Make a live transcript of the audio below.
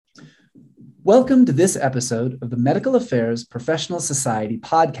Welcome to this episode of the Medical Affairs Professional Society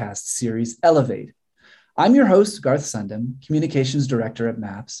podcast series, Elevate. I'm your host, Garth Sundem, Communications Director at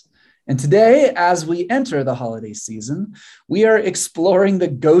MAPS. And today, as we enter the holiday season, we are exploring the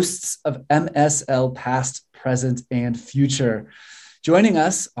ghosts of MSL past, present, and future. Joining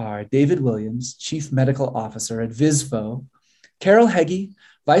us are David Williams, Chief Medical Officer at Visvo, Carol Heggie,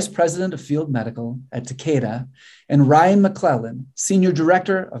 Vice President of Field Medical at Takeda, and Ryan McClellan, Senior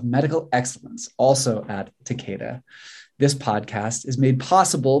Director of Medical Excellence, also at Takeda. This podcast is made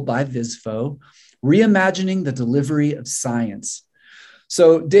possible by Visvo, reimagining the delivery of science.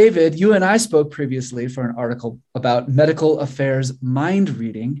 So, David, you and I spoke previously for an article about medical affairs mind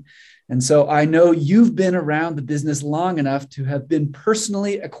reading. And so I know you've been around the business long enough to have been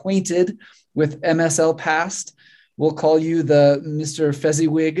personally acquainted with MSL past. We'll call you the Mr.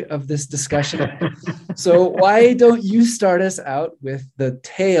 Fezziwig of this discussion. So why don't you start us out with the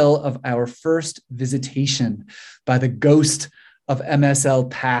tale of our first visitation by the ghost of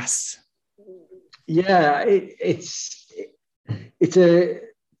MSL past? Yeah, it's a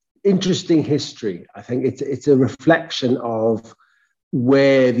interesting history. I think it's a reflection of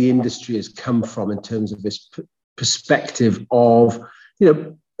where the industry has come from in terms of this perspective of,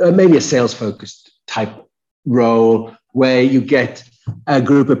 maybe a sales-focused type role where you get a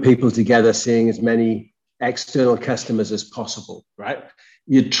group of people together seeing as many external customers as possible, right?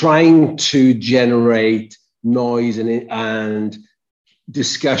 You're trying to generate noise and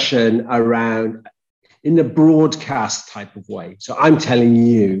discussion around in a broadcast type of way. So I'm telling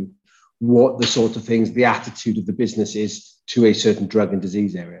you what the sort of things, the attitude of the business is to a certain drug and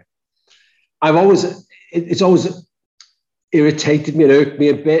disease area. It's always irritated me and irked me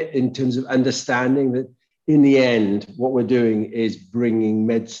a bit in terms of understanding that in the end, what we're doing is bringing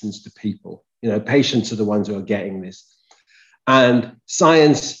medicines to people. Patients are the ones who are getting this. And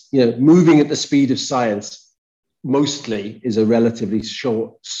science, moving at the speed of science mostly is a relatively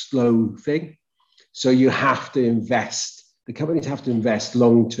short, slow thing. So you have to invest, the companies have to invest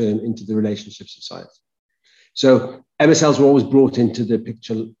long-term into the relationships of science. So MSLs were always brought into the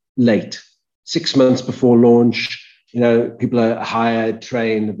picture late, 6 months before launch. People are hired,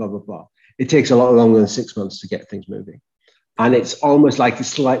 trained, blah, blah, blah. It takes a lot longer than 6 months to get things moving. And it's almost like a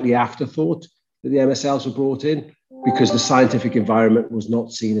slightly afterthought that the MSLs were brought in because the scientific environment was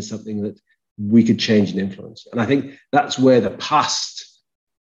not seen as something that we could change and influence. And I think that's where the past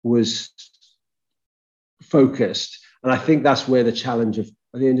was focused. And I think that's where the challenge of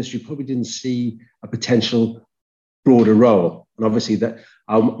the industry probably didn't see a potential broader role. And obviously that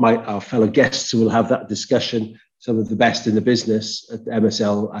our fellow guests will have that discussion, some of the best in the business at the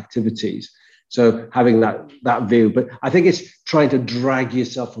MSL activities. So having that view, but I think it's trying to drag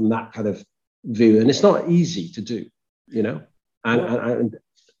yourself from that kind of view. And it's not easy to do,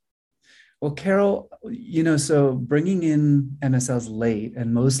 Well, Carol, so bringing in MSLs late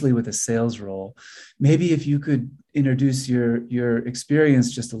and mostly with a sales role, maybe if you could introduce your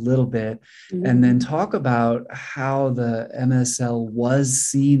experience just a little bit and then talk about how the MSL was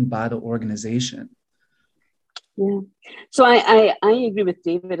seen by the organization. Yeah. So I agree with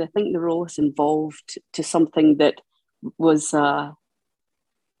David. I think the role is involved to something that was a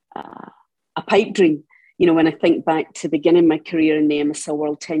pipe dream. When I think back to beginning my career in the MSL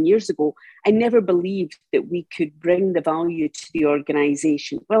world 10 years ago, I never believed that we could bring the value to the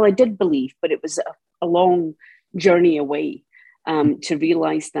organization. Well, I did believe, but it was a long journey away to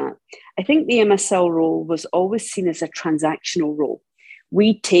realize that. I think the MSL role was always seen as a transactional role.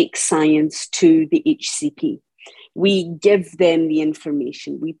 We take science to the HCP. We give them the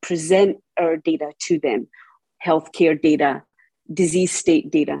information. We present our data to them, healthcare data, disease state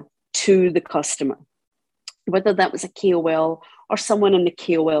data to the customer. Whether that was a KOL or someone in the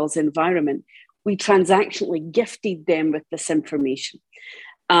KOL's environment, we transactionally gifted them with this information.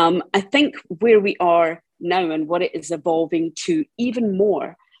 I think where we are now and what it is evolving to even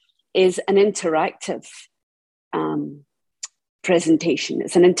more is an interactive presentation.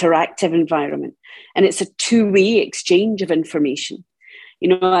 It's an interactive environment, and it's a two-way exchange of information.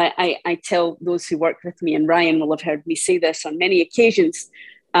 I tell those who work with me, and Ryan will have heard me say this on many occasions,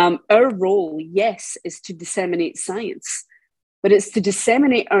 our role, yes, is to disseminate science, but it's to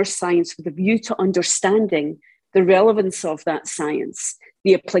disseminate our science with a view to understanding the relevance of that science,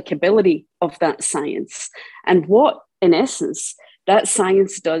 the applicability of that science, and what, in essence, that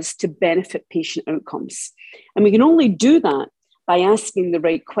science does to benefit patient outcomes. And we can only do that by asking the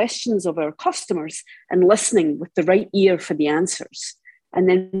right questions of our customers and listening with the right ear for the answers, and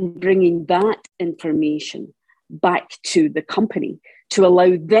then bringing that information back to the company to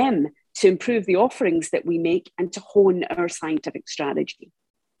allow them to improve the offerings that we make and to hone our scientific strategy.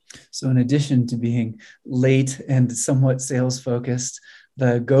 So in addition to being late and somewhat sales focused,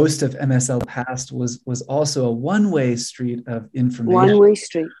 the ghost of MSL Past was also a one-way street of information. One-way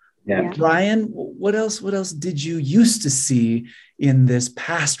street. Yeah. Brian, what else did you used to see in this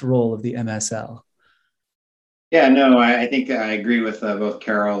past role of the MSL? Yeah, no, I think I agree with both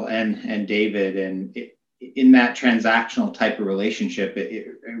Carol and David. And in that transactional type of relationship, it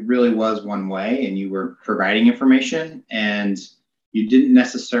really was one way, and you were providing information, and you didn't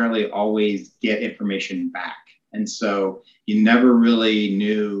necessarily always get information back. And so you never really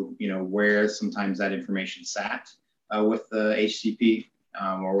knew, where sometimes that information sat with the HCP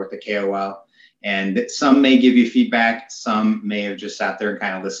or with the KOL. And some may give you feedback, some may have just sat there and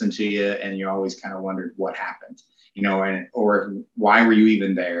kind of listened to you, and you always kind of wondered what happened, or why were you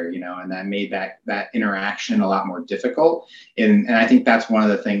even there, and that made that interaction a lot more difficult. And I think that's one of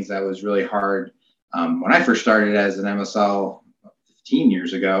the things that was really hard when I first started as an MSL 15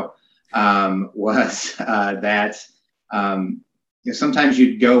 years ago, was that sometimes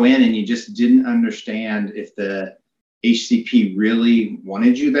you'd go in and you just didn't understand if the HCP really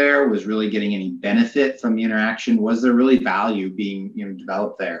wanted you there, was really getting any benefit from the interaction, was there really value being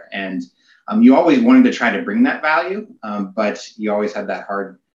developed there. And you always wanted to try to bring that value, but you always had that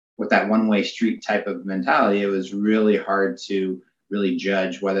hard, with that one-way street type of mentality, it was really hard to really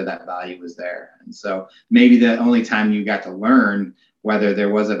judge whether that value was there. And so maybe the only time you got to learn whether there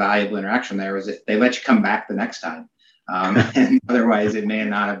was a valuable interaction there was if they let you come back the next time. And otherwise it may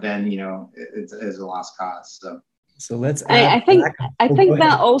not have been, it's a lost cause. So let's. I think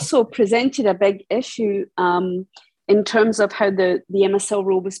that also presented a big issue in terms of how the MSL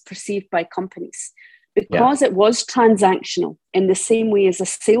role was perceived by companies, because it was transactional in the same way as a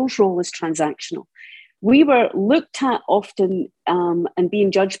sales role is transactional. We were looked at often and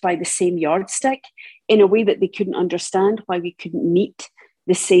being judged by the same yardstick in a way that they couldn't understand why we couldn't meet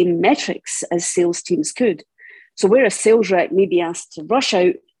the same metrics as sales teams could. So where a sales rep may be asked to rush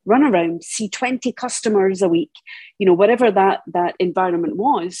out, run around, see 20 customers a week, whatever that environment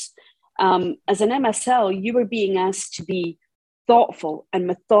was, as an MSL, you were being asked to be thoughtful and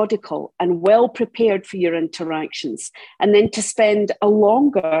methodical and well prepared for your interactions, and then to spend a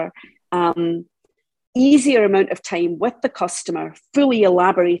longer, easier amount of time with the customer, fully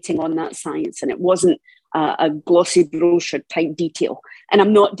elaborating on that science. And it wasn't a glossy brochure type detail. And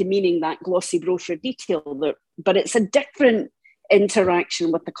I'm not demeaning that glossy brochure detail, but it's a different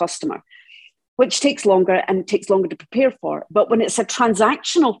interaction with the customer, which takes longer and takes longer to prepare for. But when it's a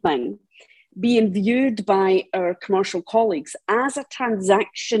transactional thing, being viewed by our commercial colleagues as a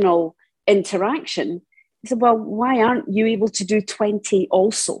transactional interaction, they said, well, why aren't you able to do 20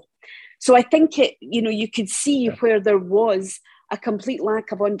 also? So I think you could see where there was a complete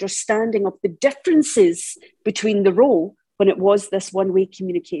lack of understanding of the differences between the role when it was this one-way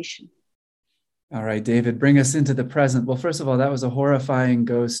communication. All right, David, bring us into the present. Well, first of all, that was a horrifying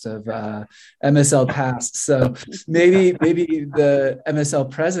ghost of MSL Past. So maybe the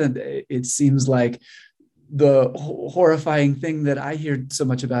MSL present, it seems like the horrifying thing that I hear so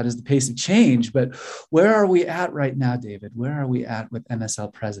much about is the pace of change. But where are we at right now, David? Where are we at with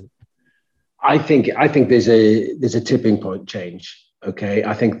MSL present? I think there's a tipping point change. Okay,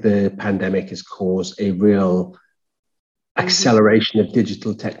 I think the pandemic has caused a real acceleration of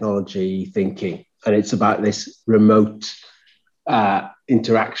digital technology thinking, and it's about this remote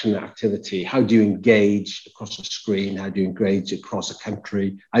interaction activity. How do you engage across a screen? How do you engage across a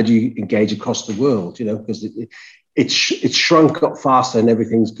country? How do you engage across the world? Because it's shrunk up faster and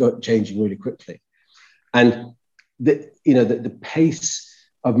everything's changing really quickly, and the pace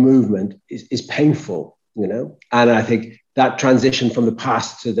of movement is painful. And I think that transition from the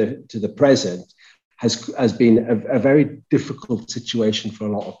past to the present has been a very difficult situation for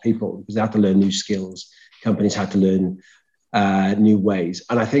a lot of people, because they have to learn new skills. Companies have to learn new ways.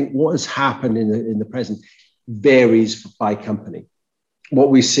 And I think what has happened in the present varies by company.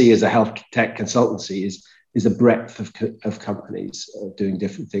 What we see as a health tech consultancy is a breadth of companies doing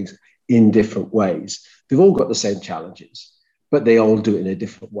different things in different ways. They've all got the same challenges, but they all do it in a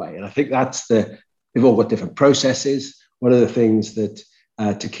different way. And I think they've all got different processes. One of the things that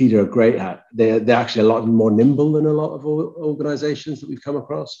Takeda are great at, they're actually a lot more nimble than a lot of organizations that we've come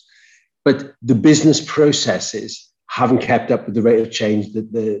across. But the business processes haven't kept up with the rate of change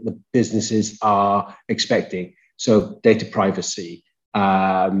that the businesses are expecting. So data privacy,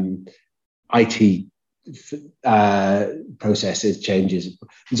 IT processes, changes.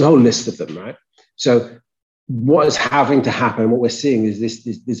 There's a whole list of them, right? So what is having to happen, what we're seeing is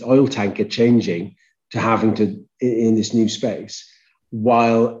this oil tanker changing to having to in this new space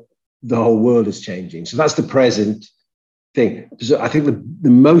while the whole world is changing. So that's the present. thing. So I think the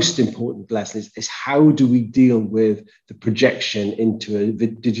most important lesson is how do we deal with the projection into a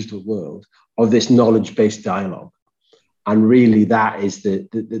digital world of this knowledge-based dialogue? And really, that is the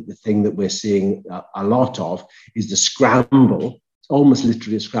thing that we're seeing a lot of, is the scramble. It's almost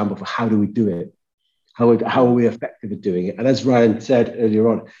literally a scramble for how do we do it? How are we effective at doing it? And as Ryan said earlier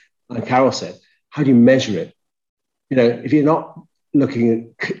on, and Carol said, how do you measure it? If you're not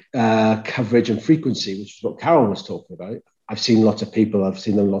looking at coverage and frequency, which is what Carol was talking about, I've seen lots of people, I've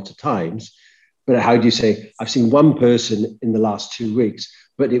seen them lots of times, but how do you say, I've seen one person in the last 2 weeks,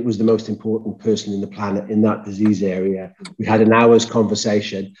 but it was the most important person in the planet in that disease area. We had an hour's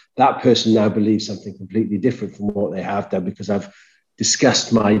conversation. That person now believes something completely different from what they have done because I've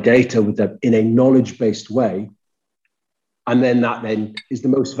discussed my data with them in a knowledge-based way. And then that then is the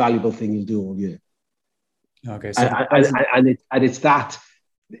most valuable thing you'll do all year. Okay. So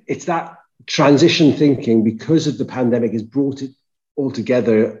it's that transition thinking, because of the pandemic, has brought it all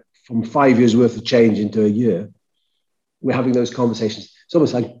together from 5 years worth of change into a year. We're having those conversations. It's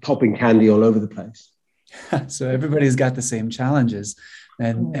almost like popping candy all over the place. So everybody's got the same challenges,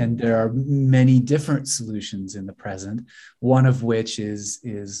 and there are many different solutions in the present, one of which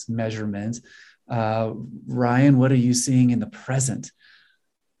is measurement. Ryan, what are you seeing in the present?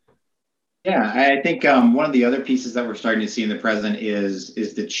 Yeah, I think one of the other pieces that we're starting to see in the present is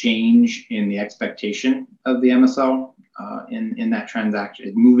the change in the expectation of the MSL in that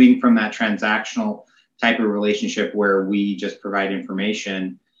transaction, moving from that transactional type of relationship where we just provide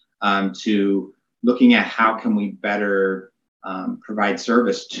information to looking at how can we better provide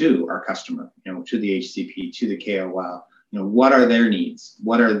service to our customer, to the HCP, to the KOL. What are their needs?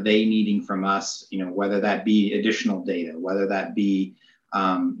 What are they needing from us? Whether that be additional data, whether that be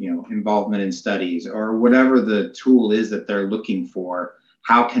involvement in studies, or whatever the tool is that they're looking for.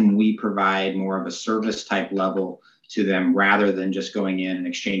 How can we provide more of a service type level to them rather than just going in and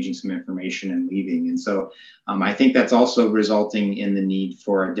exchanging some information and leaving? And so I think that's also resulting in the need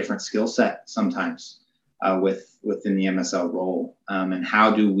for a different skill set sometimes within the MSL role. And how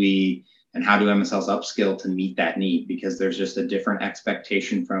do MSLs upskill to meet that need? Because there's just a different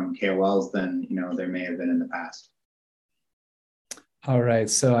expectation from KOLs than there may have been in the past. All right.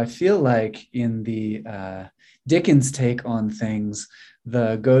 So I feel like in the Dickens take on things,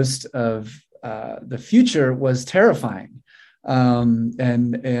 the ghost of the future was terrifying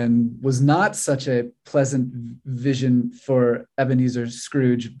and was not such a pleasant vision for Ebenezer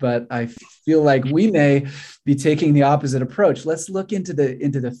Scrooge. But I feel like we may be taking the opposite approach. Let's look into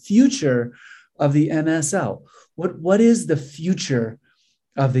the future of the MSL. What is the future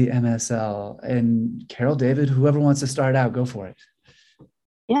of the MSL? And Carol, David, whoever wants to start out, go for it.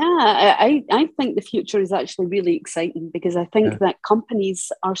 Yeah, I think the future is actually really exciting, because I think that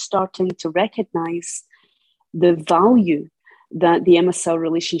companies are starting to recognize the value that the MSL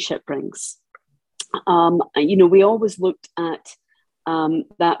relationship brings. We always looked at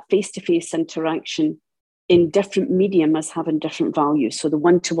that face-to-face interaction in different medium as having different values. So the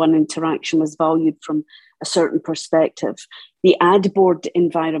one-to-one interaction was valued from a certain perspective. The ad board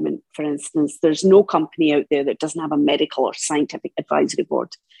environment, for instance, there's no company out there that doesn't have a medical or scientific advisory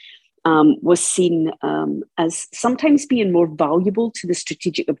board, was seen as sometimes being more valuable to the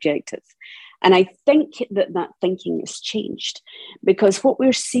strategic objective. And I think that thinking has changed, because what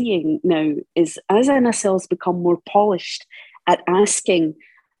we're seeing now is, as MSLs become more polished at asking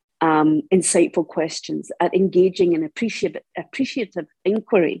insightful questions, at engaging in appreciative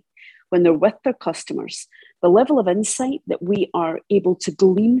inquiry when they're with their customers, the level of insight that we are able to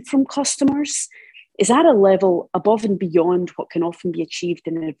glean from customers is at a level above and beyond what can often be achieved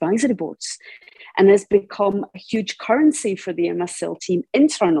in advisory boards, and has become a huge currency for the MSL team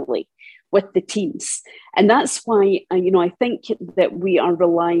internally with the teams. And that's why, I think that we are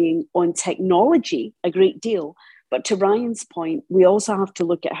relying on technology a great deal. But to Ryan's point, we also have to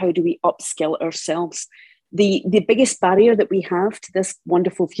look at how do we upskill ourselves. The biggest barrier that we have to this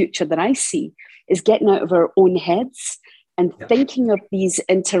wonderful future that I see is getting out of our own heads and thinking of these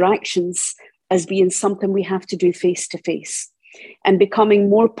interactions as being something we have to do face to face, and becoming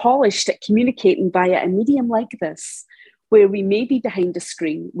more polished at communicating via a medium like this, where we may be behind a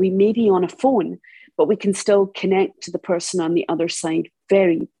screen, we may be on a phone, but we can still connect to the person on the other side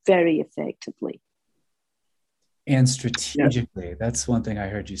very, very effectively. And strategically, that's one thing I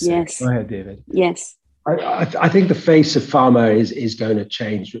heard you say. Yes. Go ahead, David. Yes. I think the face of pharma is going to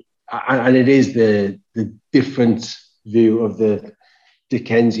change, and it is the different view of the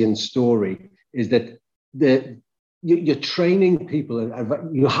Dickensian story, is that you're training people,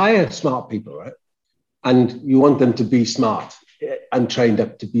 you hire smart people, right? And you want them to be smart and trained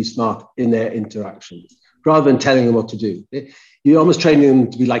up to be smart in their interactions rather than telling them what to do. You're almost training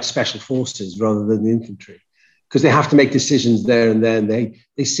them to be like special forces rather than the infantry, because they have to make decisions there and then.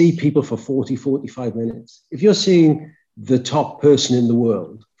 They see people for 40, 45 minutes. If you're seeing the top person in the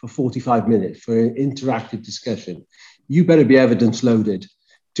world for 45 minutes for an interactive discussion, you better be evidence loaded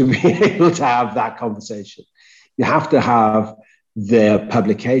to be able to have that conversation. You have to have their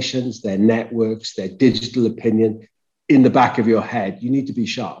publications, their networks, their digital opinion in the back of your head. You need to be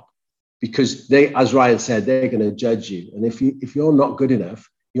sharp, because they, as Ryan said, they're going to judge you. And if you're not good enough,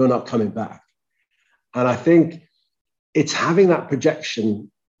 you're not coming back. And I think it's having that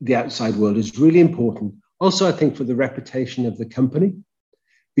projection, the outside world, is really important. Also, I think for the reputation of the company,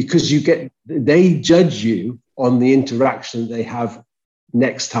 because they judge you on the interaction they have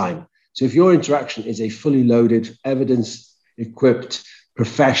next time. So if your interaction is a fully loaded, evidence-equipped,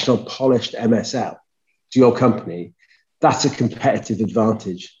 professional, polished MSL to your company, that's a competitive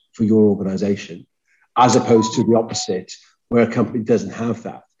advantage for your organization, as opposed to the opposite, where a company doesn't have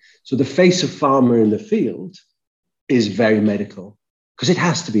that. So the face of pharma in the field is very medical, because it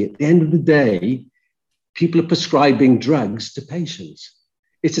has to be. At the end of the day, people are prescribing drugs to patients.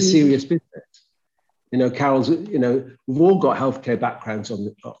 It's a serious business. Carol's, we've all got healthcare backgrounds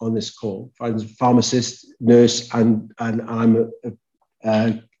on this call. I'm a pharmacist, nurse, and I'm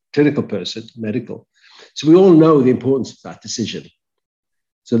a clinical person, medical. So we all know the importance of that decision.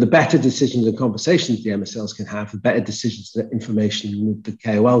 So the better decisions and conversations the MSLs can have, the better decisions and information the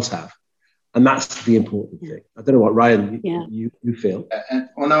KOLs have. And that's the important thing. I don't know what, Ryan, you feel.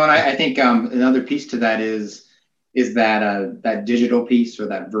 Well, no, and I think another piece to that is that digital piece or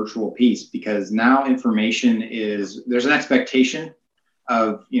that virtual piece, because now information there's an expectation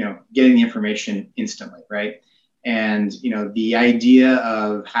of, getting the information instantly, right? And, the idea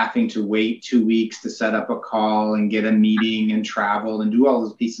of having to wait 2 weeks to set up a call and get a meeting and travel and do all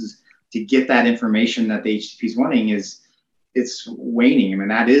those pieces to get that information that the HCP is wanting it's waning. I mean,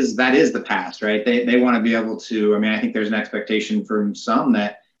 that is the past, right? They want to be able to, I think there's an expectation from some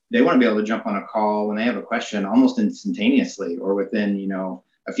that they want to be able to jump on a call when they have a question almost instantaneously or within,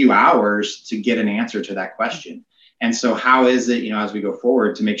 a few hours to get an answer to that question. And so how is it, as we go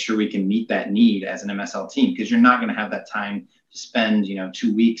forward to make sure we can meet that need as an MSL team? Because you're not going to have that time to spend,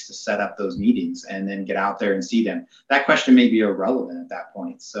 2 weeks to set up those meetings and then get out there and see them. That question may be irrelevant at that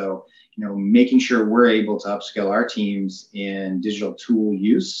point. So, making sure we're able to upskill our teams in digital tool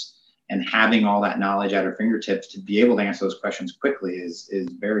use and having all that knowledge at our fingertips to be able to answer those questions quickly is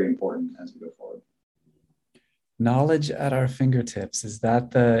very important as we go forward. Knowledge at our fingertips. Is that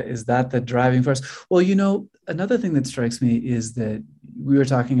the driving force? Well, another thing that strikes me is that we were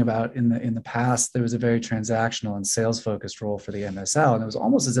talking about in the past, there was a very transactional and sales focused role for the MSL. And it was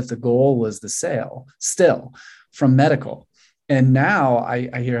almost as if the goal was the sale still from medical. And now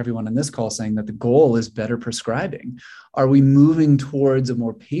I hear everyone on this call saying that the goal is better prescribing. Are we moving towards a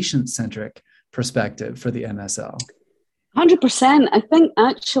more patient-centric perspective for the MSL? 100%. I think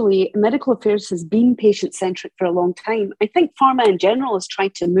actually medical affairs has been patient-centric for a long time. I think pharma in general is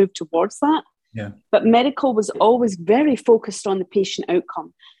trying to move towards that. Yeah. But medical was always very focused on the patient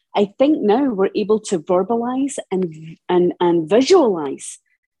outcome. I think now we're able to verbalize and visualize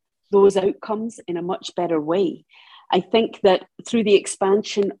those outcomes in a much better way. I think that through the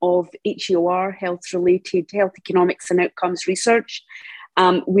expansion of HEOR, health-related health economics and outcomes research,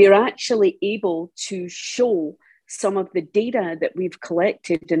 we're actually able to show some of the data that we've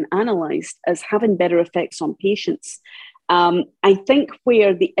collected and analysed as having better effects on patients. I think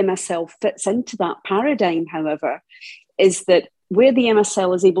where the MSL fits into that paradigm, however, is that where the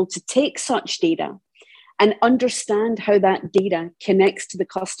MSL is able to take such data and understand how that data connects to the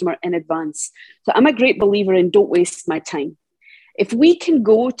customer in advance. So I'm a great believer in don't waste my time. If we can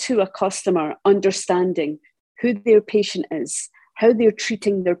go to a customer understanding who their patient is, how they're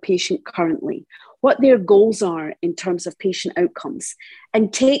treating their patient currently, what their goals are in terms of patient outcomes,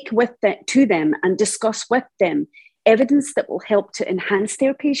 and take with that to them and discuss with them evidence that will help to enhance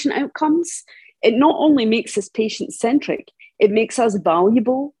their patient outcomes, it not only makes us patient-centric, it makes us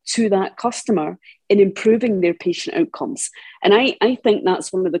valuable to that customer in improving their patient outcomes. And I think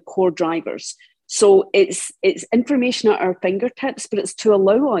that's one of the core drivers. So it's information at our fingertips, but it's to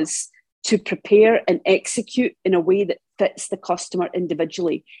allow us to prepare and execute in a way that fits the customer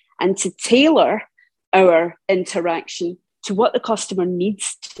individually and to tailor our interaction to what the customer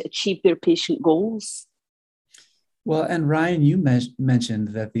needs to achieve their patient goals. Well, and Ryan, you mentioned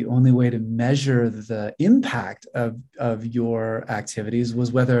that the only way to measure the impact of your activities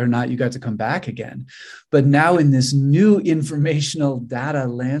was whether or not you got to come back again. But now in this new informational data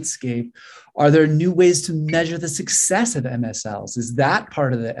landscape, are there new ways to measure the success of MSLs? Is that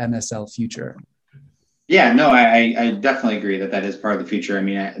part of the MSL future? Yeah, no, I definitely agree that that is part of the future. I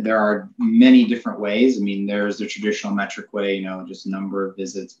mean, there are many different ways. I mean, there's the traditional metric way, just number of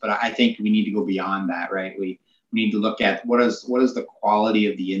visits, but I think we need to go beyond that, right? We need to look at what is the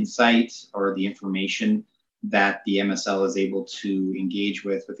quality of the insights or the information that the MSL is able to engage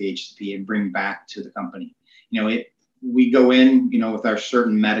with the HCP and bring back to the company. We go in, with our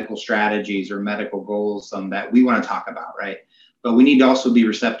certain medical strategies or medical goals that we want to talk about, right? But we need to also be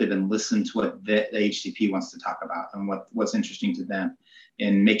receptive and listen to what the HCP wants to talk about and what's interesting to them,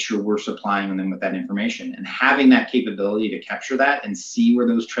 and make sure we're supplying them with that information. And having that capability to capture that and see where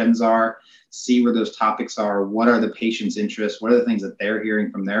those trends are, see where those topics are, what are the patients' interests, what are the things that they're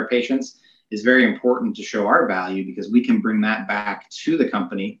hearing from their patients, is very important to show our value, because we can bring that back to the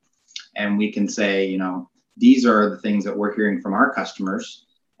company and we can say, these are the things that we're hearing from our customers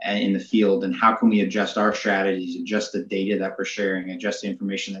in the field, and how can we adjust our strategies, adjust the data that we're sharing, adjust the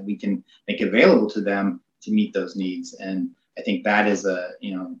information that we can make available to them to meet those needs. And I think that is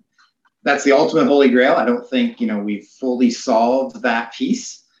that's the ultimate holy grail. I don't think, we've fully solved that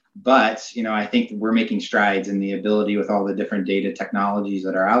piece, but, I think we're making strides, in the ability with all the different data technologies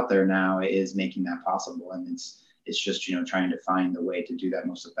that are out there now is making that possible. And it's just, trying to find the way to do that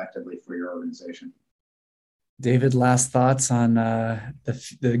most effectively for your organization. David, last thoughts on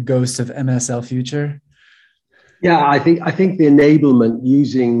the ghost of MSL future? Yeah, I think the enablement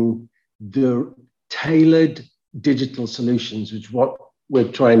using the tailored digital solutions, which is what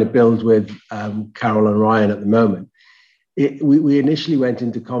we're trying to build with Carol and Ryan at the moment. We initially went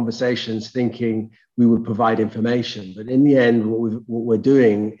into conversations thinking we would provide information, but in the end, what we're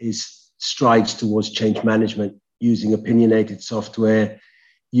doing is strides towards change management, using opinionated software,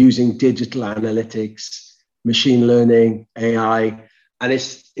 using digital analytics, machine learning, AI. And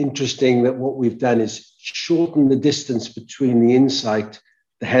it's interesting that what we've done is shorten the distance between the insight,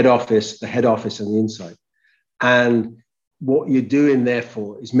 the head office and the insight. And what you're doing,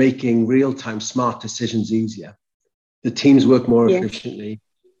 therefore, is making real-time smart decisions easier. The teams work more efficiently.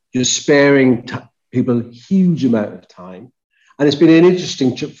 You're sparing people a huge amount of time. And it's been an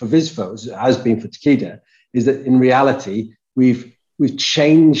interesting trip for Visvo, as it has been for Takeda, is that in reality, we've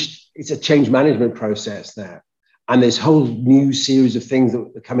changed. It's a change management process now. And there's a whole new series of things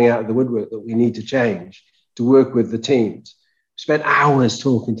that are coming out of the woodwork that we need to change to work with the teams. We spent hours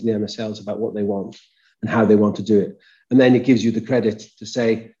talking to the MSLs about what they want and how they want to do it. And then it gives you the credit to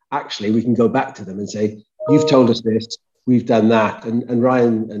say, actually, we can go back to them and say, you've told us this, we've done that. And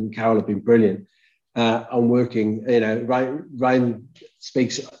Ryan and Carol have been brilliant on working. Ryan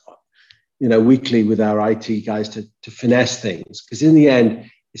speaks weekly with our IT guys to finesse things, because in the end,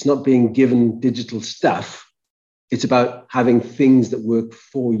 it's not being given digital stuff. It's about having things that work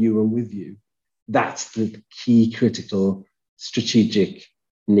for you and with you. That's the key critical strategic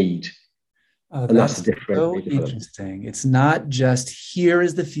need. And that's the difference. So interesting. It's not just here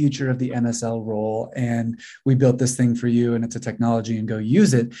is the future of the MSL role, and we built this thing for you, and it's a technology, and go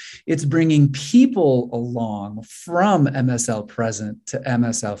use it. It's bringing people along from MSL present to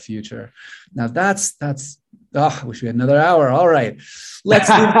MSL future. Now that's. I wish we had another hour. All right, let's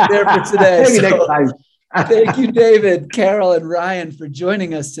leave it there for today. Maybe next time. Thank you, David, Carol, and Ryan for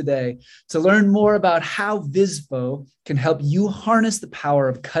joining us today. To learn more about how Visvo can help you harness the power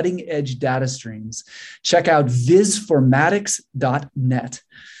of cutting-edge data streams, check out visformatics.net.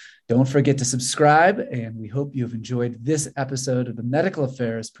 Don't forget to subscribe, and we hope you have enjoyed this episode of the Medical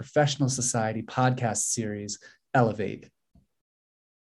Affairs Professional Society podcast series, Elevate.